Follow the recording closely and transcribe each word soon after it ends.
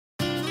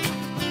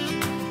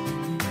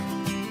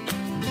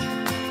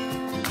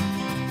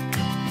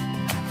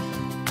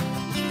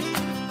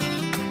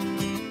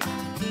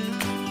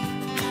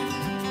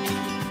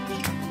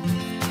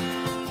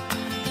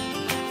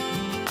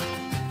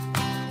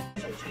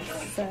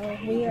So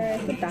we are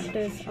at the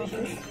doctor's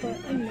office for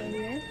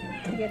Amelia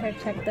to get her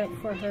checked up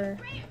for her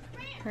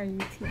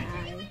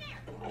UTI.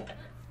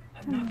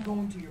 I'm not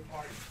going to your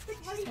party. The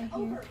party's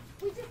over.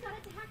 We just got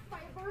attacked by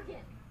a Bergen.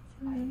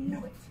 I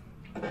knew it.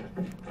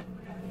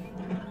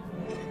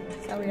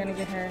 So we're gonna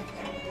get her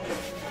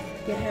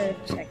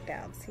checked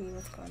out, see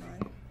what's going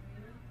on.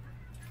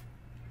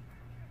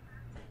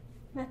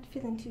 Not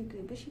feeling too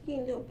good, but she's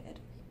getting a little better.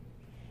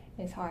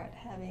 It's hard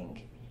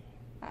having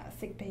a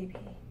sick baby.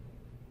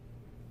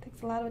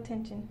 Takes a lot of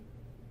attention.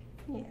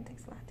 Yeah, it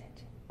takes a lot of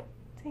attention.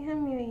 Say hi,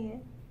 Amelia.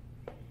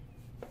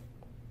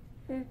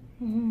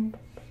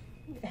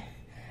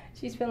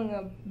 She's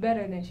feeling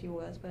better than she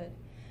was, but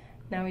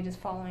now we're just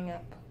following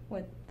up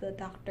with the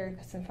doctor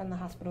from the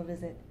hospital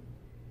visit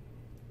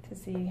to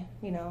see,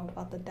 you know,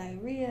 about the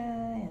diarrhea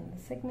and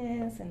the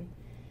sickness. And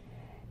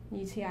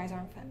UTIs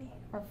aren't funny,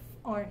 or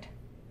aren't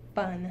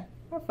fun,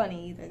 or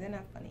funny either. They're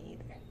not funny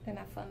either. They're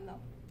not fun though.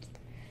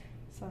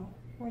 So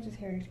we're just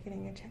here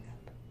getting a checkup.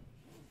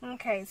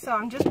 Okay, so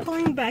I'm just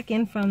pulling back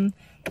in from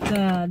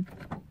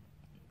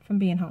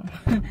being home.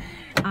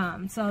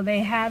 So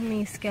they have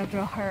me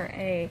schedule her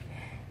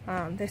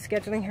they're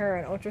scheduling her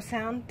an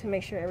ultrasound to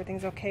make sure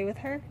everything's okay with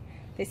her.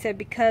 They said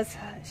because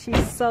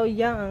she's so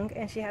young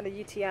and she had a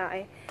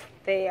UTI,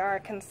 they are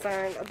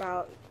concerned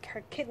about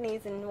her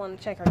kidneys and want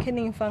to check her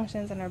kidney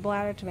functions and her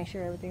bladder to make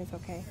sure everything's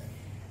okay.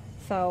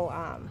 So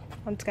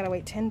I'm just gonna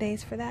wait 10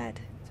 days for that.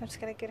 So I'm just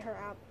gonna get her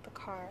out the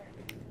car.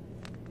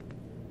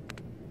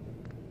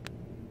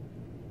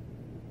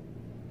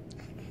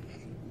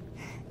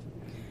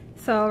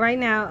 So right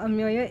now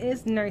Amelia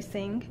is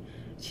nursing.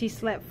 She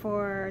slept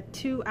for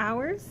 2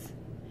 hours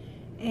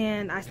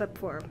and I slept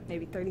for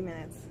maybe 30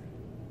 minutes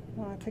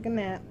while I took a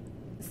nap.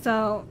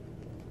 So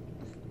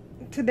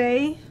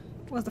today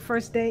was the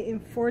first day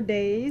in 4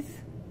 days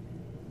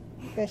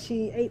that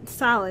she ate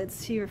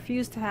solids. She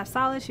refused to have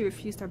solids. She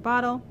refused her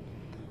bottle.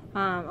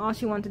 All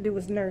she wanted to do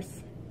was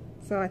nurse.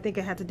 So I think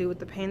it had to do with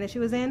the pain that she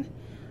was in.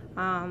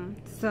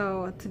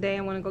 So today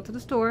I want to go to the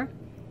store.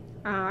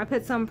 I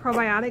put some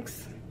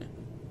probiotics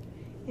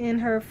in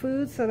her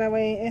food so that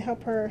way it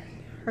helped her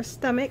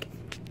stomach,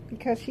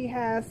 because she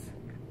has,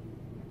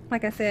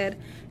 like I said,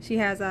 she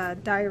has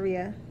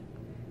diarrhea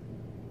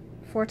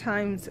 4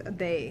 times a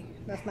day.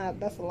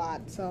 That's a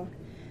lot. So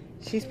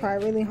she's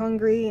probably really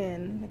hungry,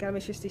 and I gotta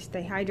make sure she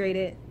stay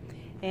hydrated.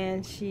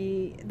 And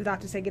the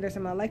doctor said get her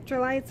some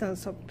electrolytes,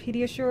 so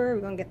Pediatrician,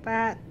 we're gonna get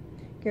that.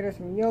 Get her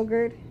some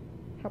yogurt,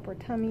 help her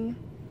tummy,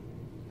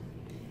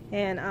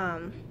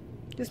 and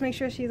just make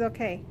sure she's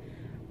okay.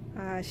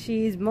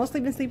 She's mostly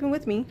been sleeping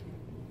with me,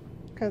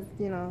 because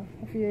you know,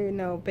 if you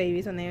know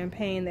babies, when they're in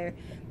pain, they're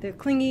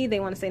clingy, they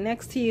want to stay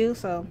next to you.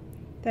 So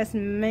that's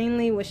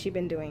mainly what she's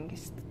been doing,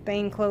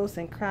 staying close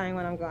and crying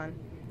when I'm gone.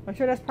 I'm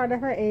sure that's part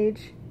of her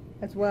age,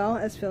 as well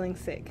as feeling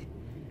sick.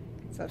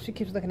 So she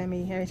keeps looking at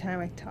me every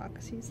time I talk.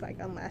 She's like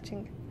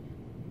unlatching.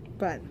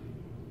 But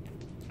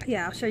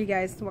yeah, I'll show you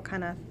guys what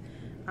kind of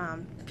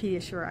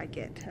Pediatrician I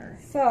get her.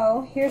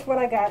 So here's what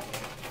I got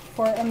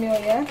for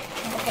Amelia.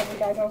 I'll tell you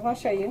guys, I was going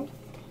to show you.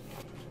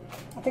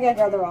 I think I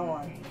grabbed the wrong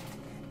one.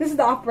 This is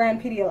the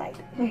off-brand Pedialyte.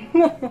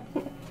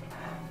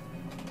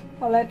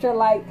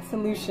 Electrolyte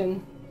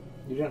solution.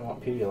 You didn't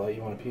want Pedialyte,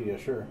 you want a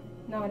Pediatrician.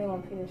 No, I didn't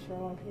want Pediatrician, I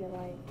want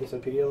Pedialyte. This a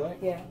Pedialyte?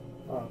 Yeah.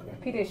 Oh, okay.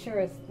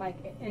 Pediatrician is like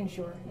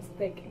Ensure. It's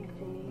thick and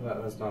creamy.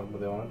 That's not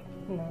what they wanted?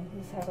 No,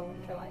 this has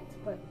electrolytes.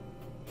 But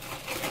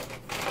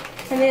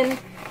and then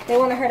they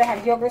wanted her to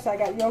have yogurt, so I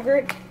got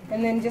yogurt.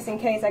 And then just in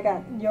case, I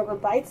got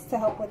yogurt bites to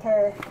help with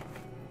her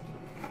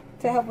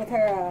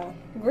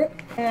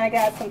grip. And I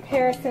got some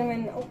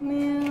cinnamon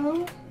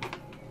oatmeal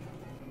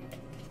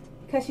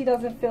because she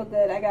doesn't feel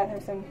good. I got her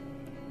some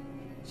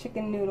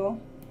chicken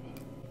noodle,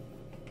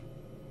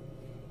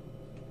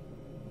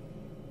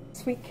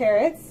 sweet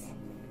carrots,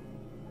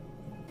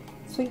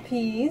 sweet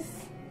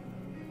peas,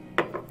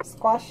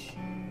 squash,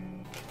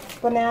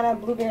 banana,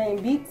 blueberry,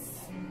 and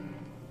beets,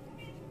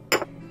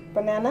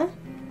 banana,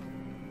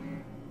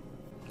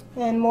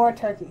 and more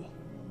turkey.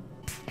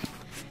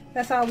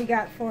 That's all we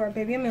got for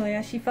baby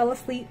Amelia. She fell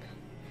asleep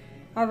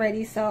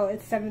already, so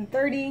it's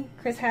 7:30.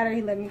 Chris had her.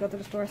 He let me go to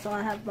the store, so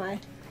I have my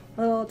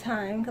little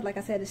time. Because like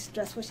I said, it's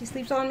stressful. She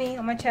sleeps on me,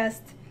 on my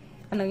chest.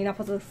 I know you're not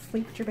supposed to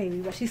sleep with your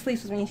baby, but she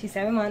sleeps with me. She's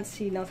 7 months.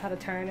 She knows how to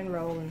turn and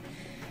roll, and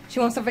she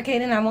won't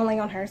suffocate, and I won't lay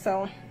on her.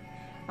 So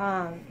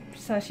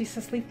she's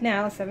asleep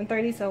now.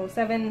 7:30. So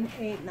 7,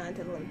 8, 9,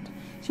 10, 11.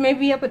 She may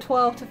be up at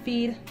 12 to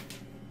feed.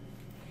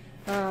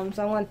 So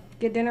I want to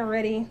get dinner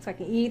ready so I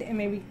can eat and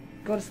maybe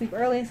go to sleep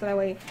early, so that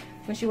way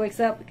when she wakes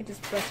up we can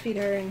just breastfeed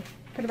her and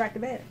put her back to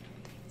bed.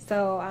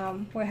 So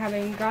we're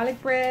having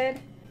garlic bread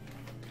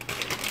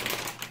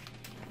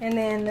and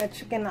then the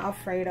chicken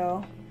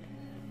Alfredo.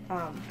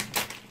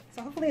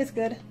 So hopefully it's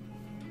good.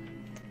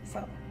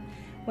 So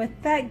with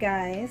that,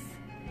 guys,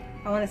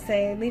 I want to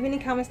say leave any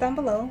comments down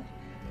below.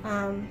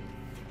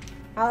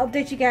 I'll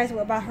update you guys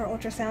about her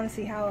ultrasound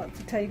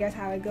to tell you guys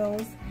how it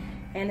goes,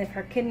 and if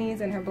her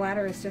kidneys and her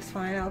bladder is just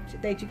fine. I'll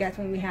update you guys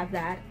when we have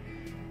that.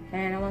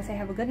 And I want to say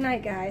have a good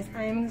night, guys.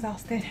 I am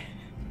exhausted.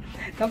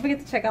 Don't forget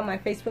to check out my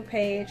Facebook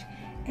page.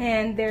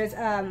 And there's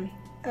a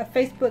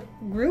Facebook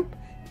group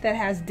that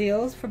has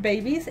deals for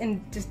babies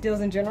and just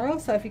deals in general.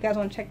 So if you guys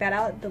want to check that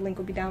out, the link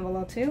will be down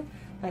below too.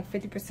 Like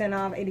 50%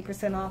 off,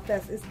 80% off,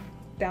 is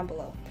down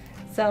below.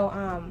 So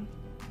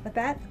with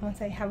that, I want to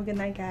say have a good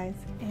night, guys,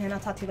 and I'll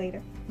talk to you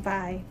later.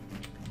 Bye.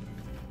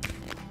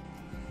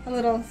 A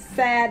little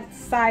sad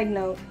side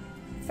note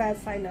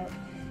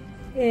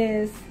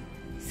is,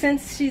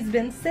 since she's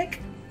been sick,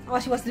 all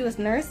she wants to do is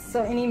nurse.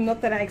 So any milk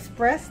that I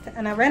expressed,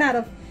 and I ran out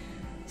of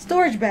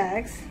storage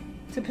bags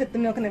to put the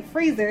milk in the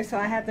freezer, so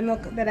I had the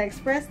milk that I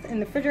expressed in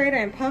the refrigerator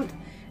and pumped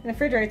in the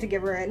refrigerator to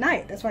give her at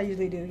night. That's what I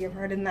usually do, give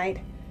her the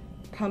night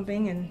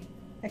pumping and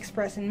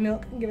expressing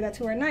milk and give that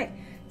to her at night.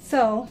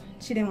 So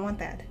she didn't want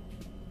that.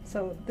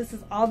 So this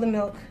is all the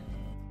milk.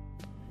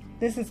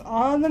 This is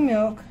all the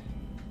milk.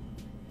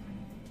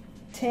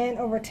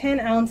 Over 10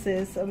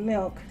 ounces of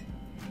milk.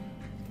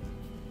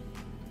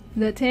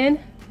 Is that 10?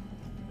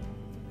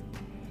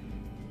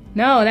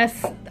 No,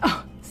 that's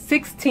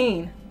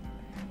 16.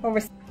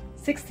 Over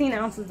 16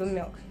 ounces of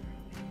milk.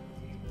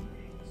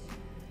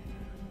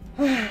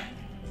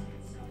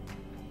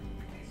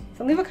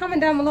 So leave a comment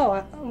down below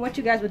on what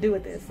you guys would do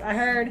with this. I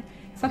heard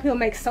some people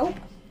make soap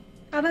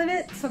out of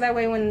it, so that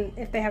way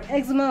if they have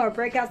eczema or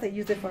breakouts, they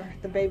use it for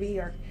the baby,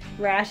 or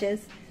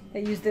rashes, they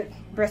use the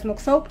breast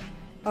milk soap.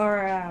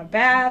 Or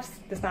baths,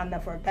 that's not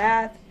enough for a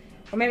bath.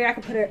 Or maybe I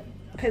could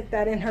put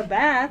that in her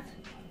bath.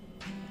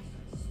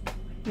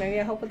 Maybe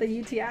I help with a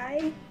UTI.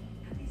 I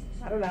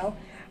don't know.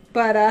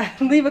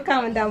 But leave a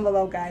comment down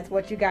below, guys,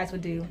 what you guys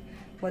would do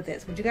with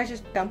this. Would you guys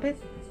just dump it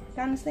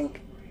down the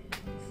sink?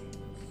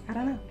 I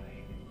don't know.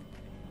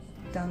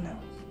 Don't know.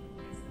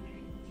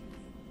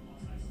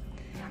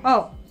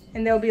 Oh,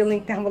 and there'll be a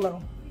link down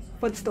below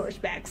for the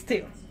storage bags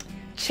too.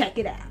 Check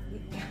it out.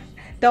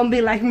 Don't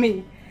be like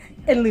me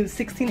and lose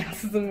 16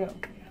 ounces of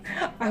milk.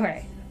 All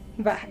right,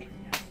 bye.